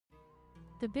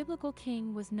The biblical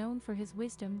king was known for his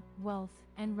wisdom, wealth,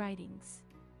 and writings.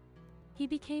 He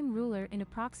became ruler in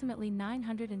approximately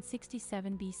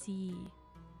 967 B.C.E.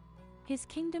 His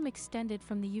kingdom extended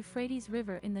from the Euphrates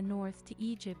River in the north to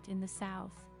Egypt in the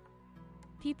south.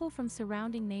 People from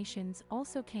surrounding nations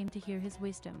also came to hear his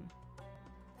wisdom.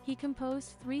 He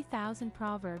composed 3,000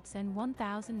 proverbs and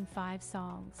 1,005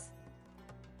 songs.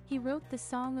 He wrote the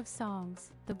Song of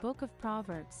Songs, the Book of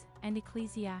Proverbs, and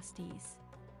Ecclesiastes.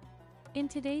 In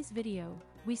today's video,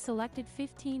 we selected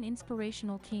 15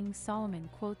 inspirational King Solomon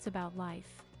quotes about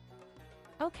life.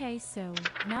 Okay, so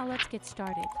now let's get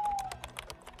started.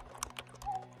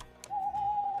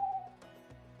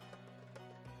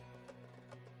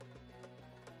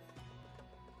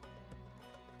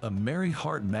 A merry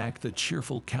heart maketh the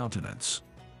cheerful countenance.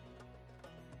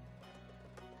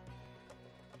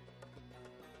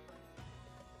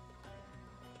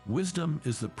 Wisdom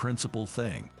is the principal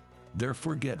thing.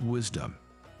 Therefore get wisdom,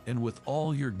 and with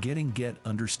all your getting get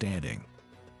understanding.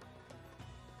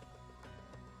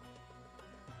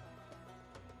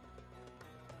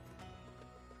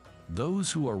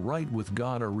 Those who are right with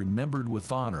God are remembered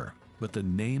with honor, but the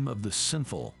name of the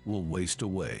sinful will waste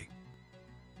away.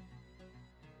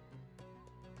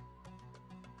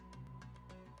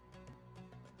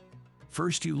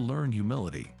 First you learn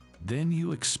humility, then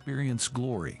you experience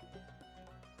glory.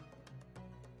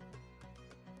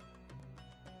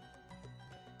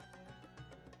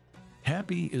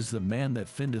 Happy is the man that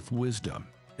findeth wisdom,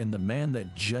 and the man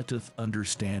that getteth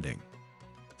understanding.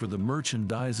 For the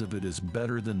merchandise of it is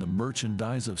better than the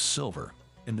merchandise of silver,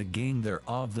 and the gain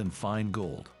thereof than fine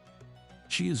gold.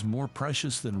 She is more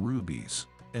precious than rubies,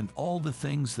 and all the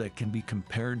things that can be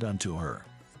compared unto her.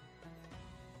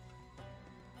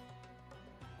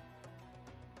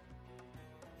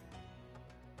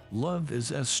 Love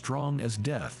is as strong as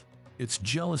death, its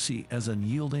jealousy as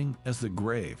unyielding as the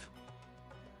grave.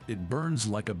 It burns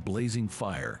like a blazing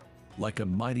fire, like a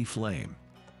mighty flame.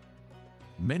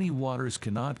 Many waters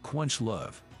cannot quench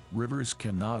love, rivers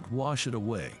cannot wash it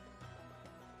away.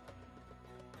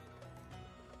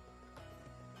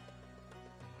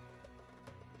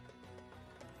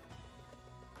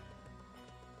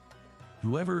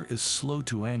 Whoever is slow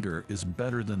to anger is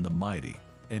better than the mighty,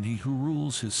 and he who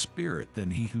rules his spirit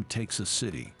than he who takes a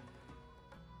city.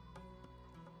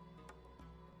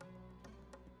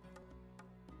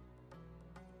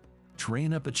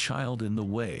 Train up a child in the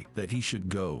way that he should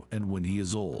go, and when he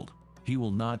is old, he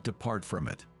will not depart from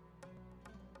it.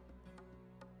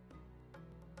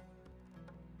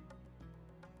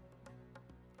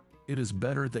 It is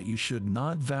better that you should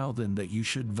not vow than that you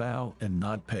should vow and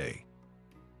not pay.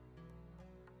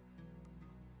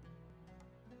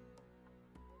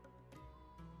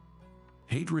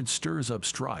 Hatred stirs up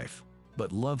strife,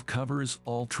 but love covers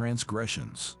all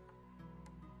transgressions.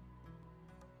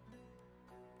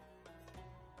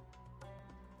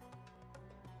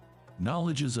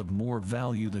 Knowledge is of more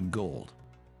value than gold.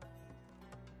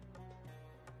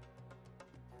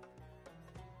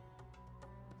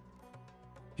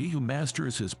 He who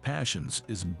masters his passions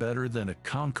is better than a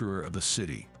conqueror of a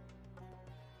city.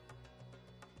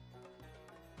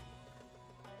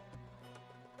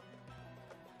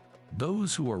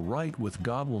 Those who are right with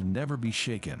God will never be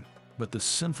shaken, but the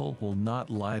sinful will not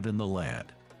live in the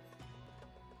land.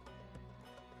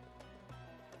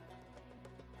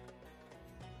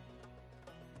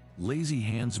 Lazy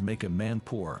hands make a man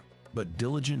poor, but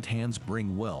diligent hands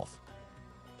bring wealth.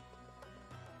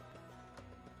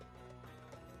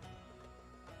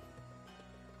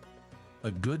 A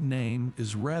good name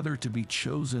is rather to be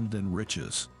chosen than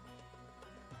riches.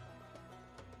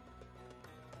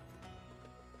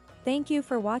 Thank you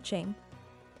for watching.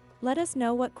 Let us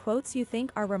know what quotes you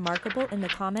think are remarkable in the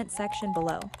comment section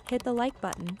below. Hit the like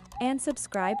button and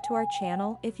subscribe to our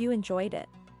channel if you enjoyed it.